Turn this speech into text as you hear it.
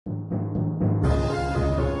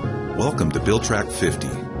Welcome to BillTrack 50,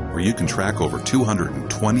 where you can track over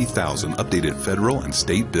 220,000 updated federal and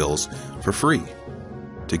state bills for free.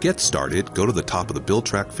 To get started, go to the top of the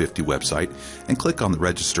BillTrack 50 website and click on the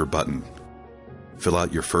Register button. Fill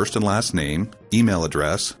out your first and last name, email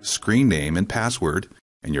address, screen name, and password,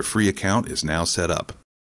 and your free account is now set up.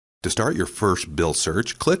 To start your first bill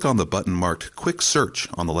search, click on the button marked Quick Search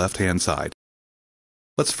on the left-hand side.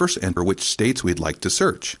 Let's first enter which states we'd like to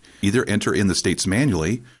search. Either enter in the states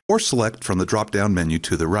manually or select from the drop-down menu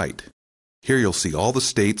to the right. Here you'll see all the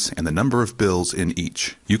states and the number of bills in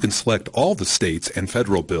each. You can select all the states and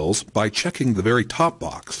federal bills by checking the very top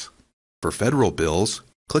box. For federal bills,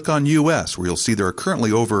 click on U.S., where you'll see there are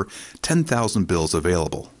currently over 10,000 bills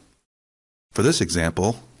available. For this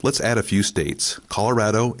example, let's add a few states,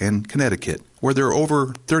 Colorado and Connecticut, where there are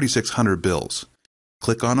over 3,600 bills.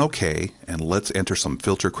 Click on OK, and let's enter some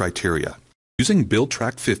filter criteria. Using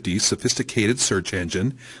BillTrack 50's sophisticated search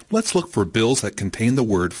engine, let's look for bills that contain the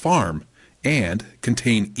word farm and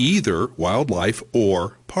contain either wildlife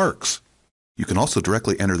or parks. You can also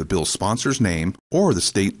directly enter the bill sponsor's name or the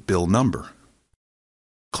state bill number.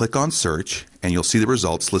 Click on Search, and you'll see the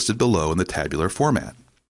results listed below in the tabular format.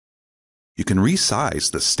 You can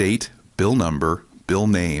resize the state, bill number, bill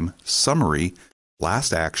name, summary,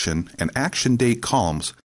 last action, and action date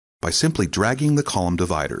columns by simply dragging the column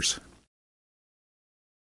dividers.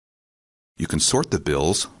 You can sort the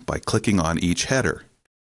bills by clicking on each header.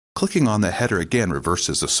 Clicking on the header again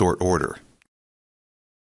reverses the sort order.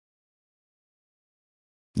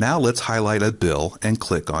 Now let's highlight a bill and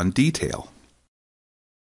click on Detail.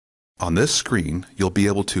 On this screen, you'll be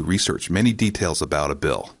able to research many details about a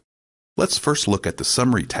bill. Let's first look at the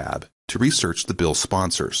Summary tab to research the bill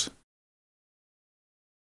sponsors.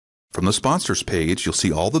 From the Sponsors page, you'll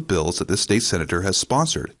see all the bills that this state senator has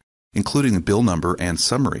sponsored, including the bill number and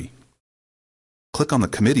summary. Click on the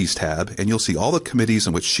Committees tab, and you'll see all the committees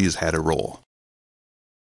in which she has had a role.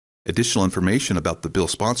 Additional information about the bill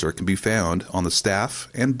sponsor can be found on the Staff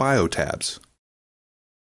and Bio tabs.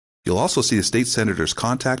 You'll also see the state senator's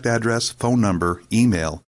contact address, phone number,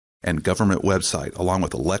 email, and government website, along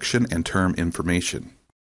with election and term information.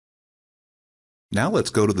 Now let's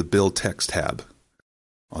go to the Bill Text tab.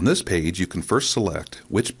 On this page, you can first select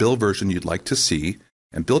which bill version you'd like to see,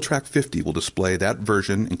 and BillTrack 50 will display that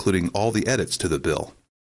version, including all the edits to the bill.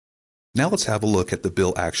 Now let's have a look at the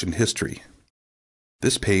bill action history.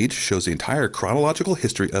 This page shows the entire chronological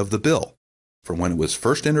history of the bill, from when it was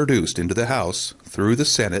first introduced into the House, through the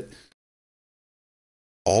Senate,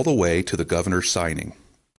 all the way to the governor's signing.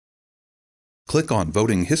 Click on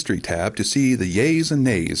Voting History tab to see the yeas and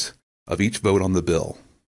nays of each vote on the bill.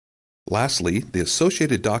 Lastly, the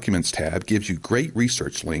Associated Documents tab gives you great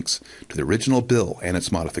research links to the original bill and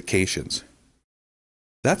its modifications.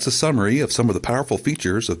 That's a summary of some of the powerful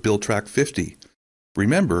features of BillTrack 50.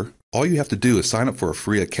 Remember, all you have to do is sign up for a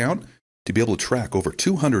free account to be able to track over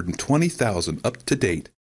 220,000 up-to-date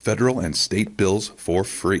federal and state bills for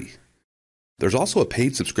free. There's also a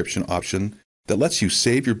paid subscription option that lets you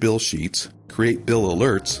save your bill sheets, create bill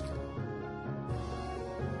alerts,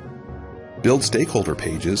 build stakeholder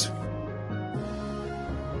pages,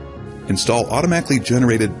 install automatically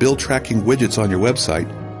generated bill tracking widgets on your website,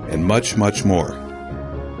 and much, much more.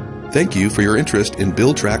 Thank you for your interest in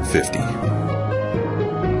BillTrack 50.